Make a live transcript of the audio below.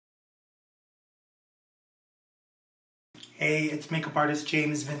Hey, it's makeup artist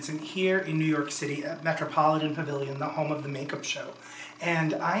James Vincent here in New York City at Metropolitan Pavilion, the home of the makeup show.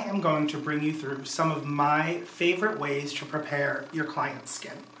 And I am going to bring you through some of my favorite ways to prepare your client's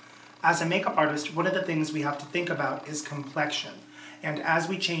skin. As a makeup artist, one of the things we have to think about is complexion. And as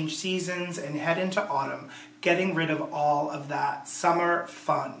we change seasons and head into autumn, getting rid of all of that summer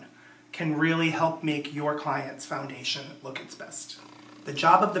fun can really help make your client's foundation look its best. The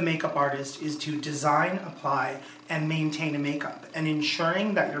job of the makeup artist is to design, apply, and maintain a makeup, and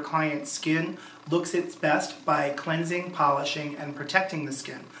ensuring that your client's skin looks its best by cleansing, polishing, and protecting the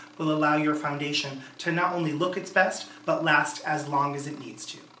skin will allow your foundation to not only look its best, but last as long as it needs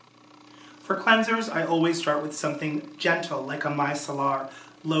to. For cleansers, I always start with something gentle, like a micellar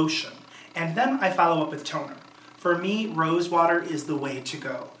lotion, and then I follow up with toner. For me, rose water is the way to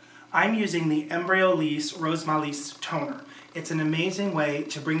go. I'm using the Embryolisse Rose Malice toner. It's an amazing way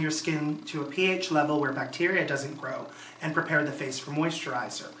to bring your skin to a pH level where bacteria doesn't grow and prepare the face for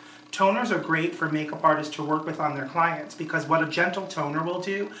moisturizer. Toners are great for makeup artists to work with on their clients because what a gentle toner will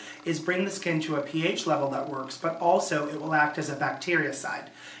do is bring the skin to a pH level that works, but also it will act as a bactericide.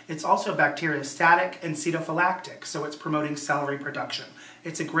 It's also bacteriostatic and cetophilactic, so it's promoting cell reproduction.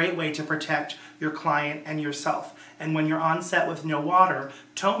 It's a great way to protect your client and yourself. And when you're on set with no water,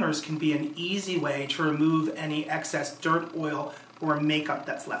 toners can be an easy way to remove any excess dirt, oil, or makeup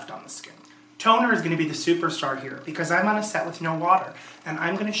that's left on the skin. Toner is going to be the superstar here because I'm on a set with no water, and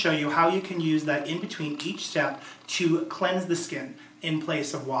I'm going to show you how you can use that in between each step to cleanse the skin in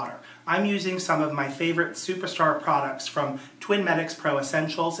place of water. I'm using some of my favorite superstar products from Medix Pro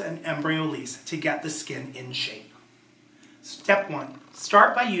Essentials and Embryolisse to get the skin in shape. Step 1.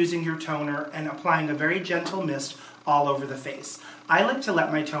 Start by using your toner and applying a very gentle mist all over the face. I like to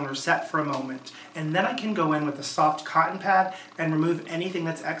let my toner set for a moment, and then I can go in with a soft cotton pad and remove anything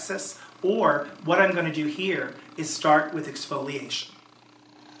that's excess, or what I'm going to do here is start with exfoliation.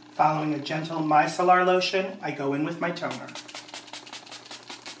 Following a gentle micellar lotion, I go in with my toner.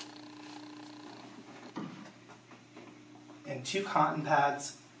 And 2 cotton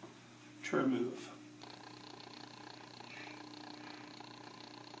pads to remove.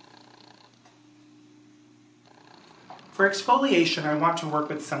 For exfoliation, I want to work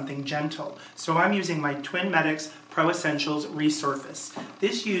with something gentle, so I'm using my Medix Pro Essentials Resurface.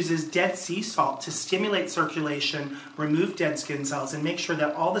 This uses Dead Sea salt to stimulate circulation, remove dead skin cells, and make sure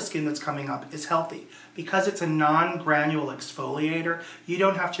that all the skin that's coming up is healthy. Because it's a non-granule exfoliator, you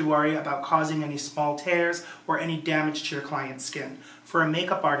don't have to worry about causing any small tears or any damage to your client's skin. For a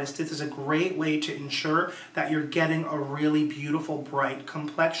makeup artist, this is a great way to ensure that you're getting a really beautiful, bright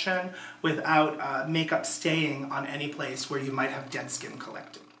complexion without makeup staying on any place where you might have dead skin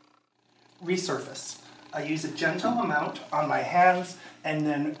collected. Resurface. I use a gentle amount on my hands and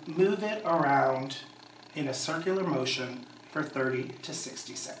then move it around in a circular motion for 30 to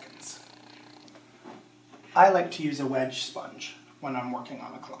 60 seconds. I like to use a wedge sponge when I'm working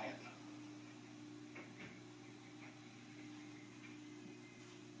on a client.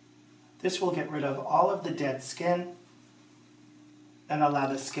 This will get rid of all of the dead skin and allow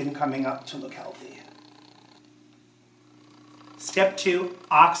the skin coming up to look healthy. Step 2,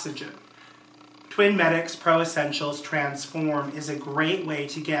 oxygen. Medix Pro Essentials Transform is a great way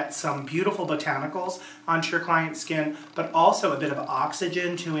to get some beautiful botanicals onto your client's skin, but also a bit of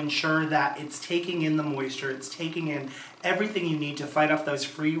oxygen to ensure that it's taking in the moisture, it's taking in everything you need to fight off those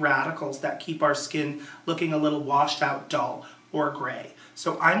free radicals that keep our skin looking a little washed out, dull, or gray.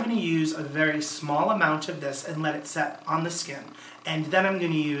 So I'm going to use a very small amount of this and let it set on the skin. And then I'm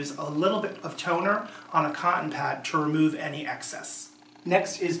going to use a little bit of toner on a cotton pad to remove any excess.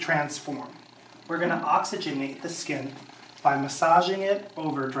 Next is Transform. We're going to oxygenate the skin by massaging it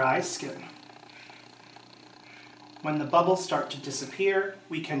over dry skin. When the bubbles start to disappear,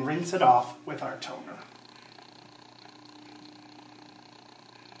 we can rinse it off with our toner.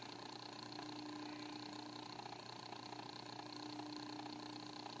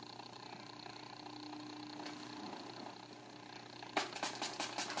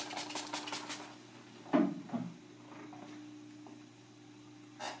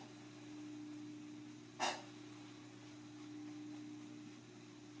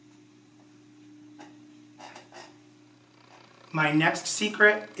 My next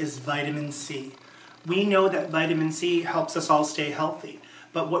secret is vitamin C. We know that vitamin C helps us all stay healthy,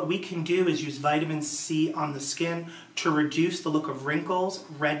 but what we can do is use vitamin C on the skin to reduce the look of wrinkles,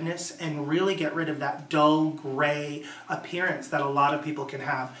 redness, and really get rid of that dull gray appearance that a lot of people can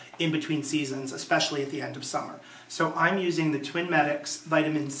have in between seasons, especially at the end of summer. So I'm using the Medix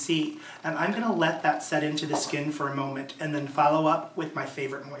Vitamin C, and I'm going to let that set into the skin for a moment and then follow up with my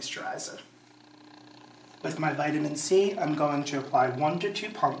favorite moisturizer. With my vitamin C, I'm going to apply 1 to 2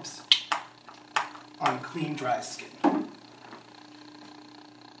 pumps on clean, dry skin.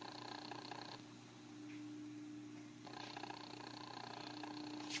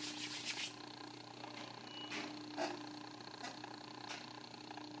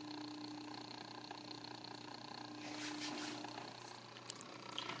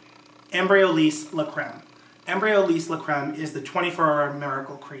 Embryolisse La Creme. Embryolisse La Creme is the 24-hour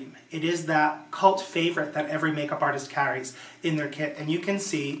miracle cream. It is that cult favorite that every makeup artist carries in their kit, and you can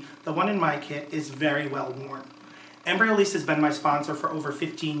see the one in my kit is very well worn. Embryolisse has been my sponsor for over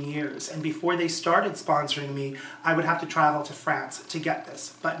 15 years, and before they started sponsoring me, I would have to travel to France to get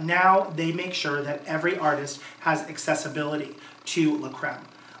this. But now they make sure that every artist has accessibility to La Creme.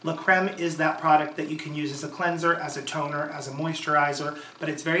 La Creme is that product that you can use as a cleanser, as a toner, as a moisturizer, but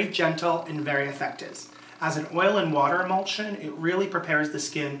it's very gentle and very effective. As an oil and water emulsion, it really prepares the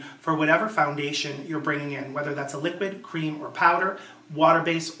skin for whatever foundation you're bringing in, whether that's a liquid, cream, or powder,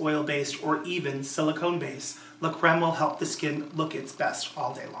 water-based, oil-based, or even silicone-based. La Creme will help the skin look its best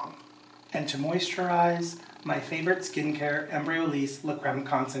all day long. And to moisturize, my favorite skincare, Embryolisse La Creme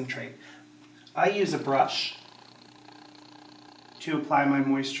Concentrate. I use a brush to apply my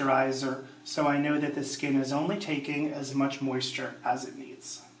moisturizer, so I know that the skin is only taking as much moisture as it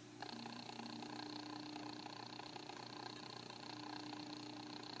needs.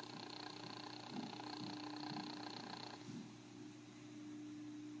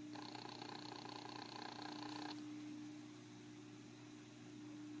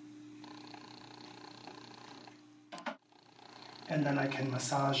 And then I can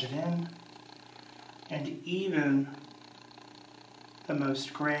massage it in, and even the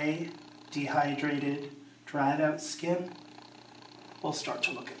most gray, dehydrated, dried out skin will start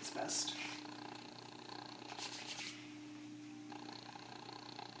to look its best.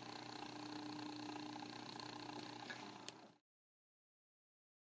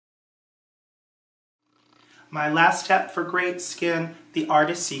 My last step for great skin, the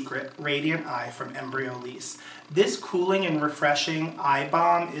Artist Secret Radiant Eye from Embryolisse. This cooling and refreshing eye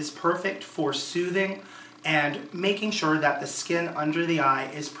balm is perfect for soothing and making sure that the skin under the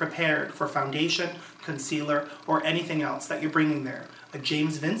eye is prepared for foundation, concealer, or anything else that you're bringing there. A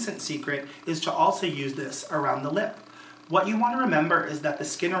James Vincent secret is to also use this around the lip. What you want to remember is that the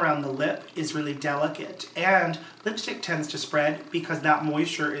skin around the lip is really delicate, and lipstick tends to spread because that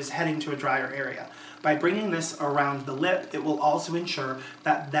moisture is heading to a drier area. By bringing this around the lip, it will also ensure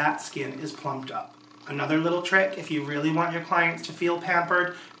that that skin is plumped up. Another little trick, if you really want your clients to feel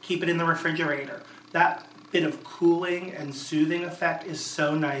pampered, keep it in the refrigerator. That bit of cooling and soothing effect is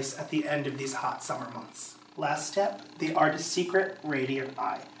so nice at the end of these hot summer months. Last step, the Artist Secret Radiant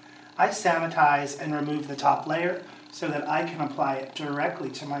Eye. I sanitize and remove the top layer so that I can apply it directly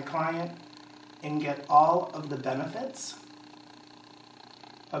to my client and get all of the benefits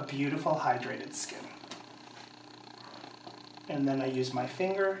of beautiful hydrated skin. And then I use my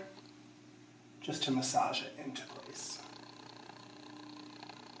finger just to massage it into place.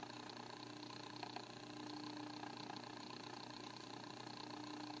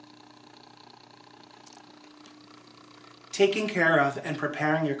 Taking care of and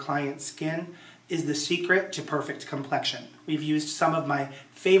preparing your client's skin is the secret to perfect complexion. We've used some of my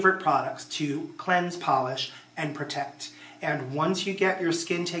favorite products to cleanse, polish, and protect. And once you get your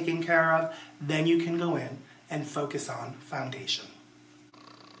skin taken care of, then you can go in and focus on foundation.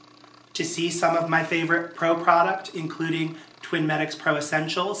 To see some of my favorite Pro product, including Twin Medix Pro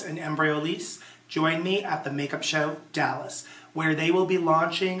Essentials and Embryolisse, join me at the Makeup Show Dallas, where they will be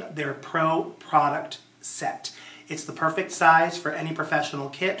launching their Pro product set. It's the perfect size for any professional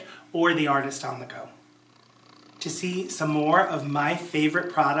kit or the artist on the go. To see some more of my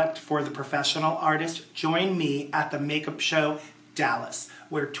favorite product for the professional artist, join me at the Makeup Show Dallas,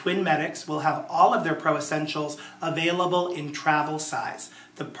 where Twin Medix will have all of their Pro Essentials available in travel size,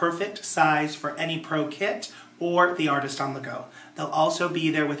 the perfect size for any pro kit or the artist on the go. They'll also be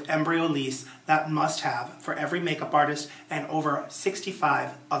there with Embryolisse, that must-have for every makeup artist, and over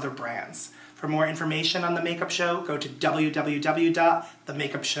 65 other brands. For more information on The Makeup Show, go to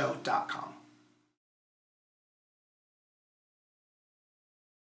www.themakeupshow.com.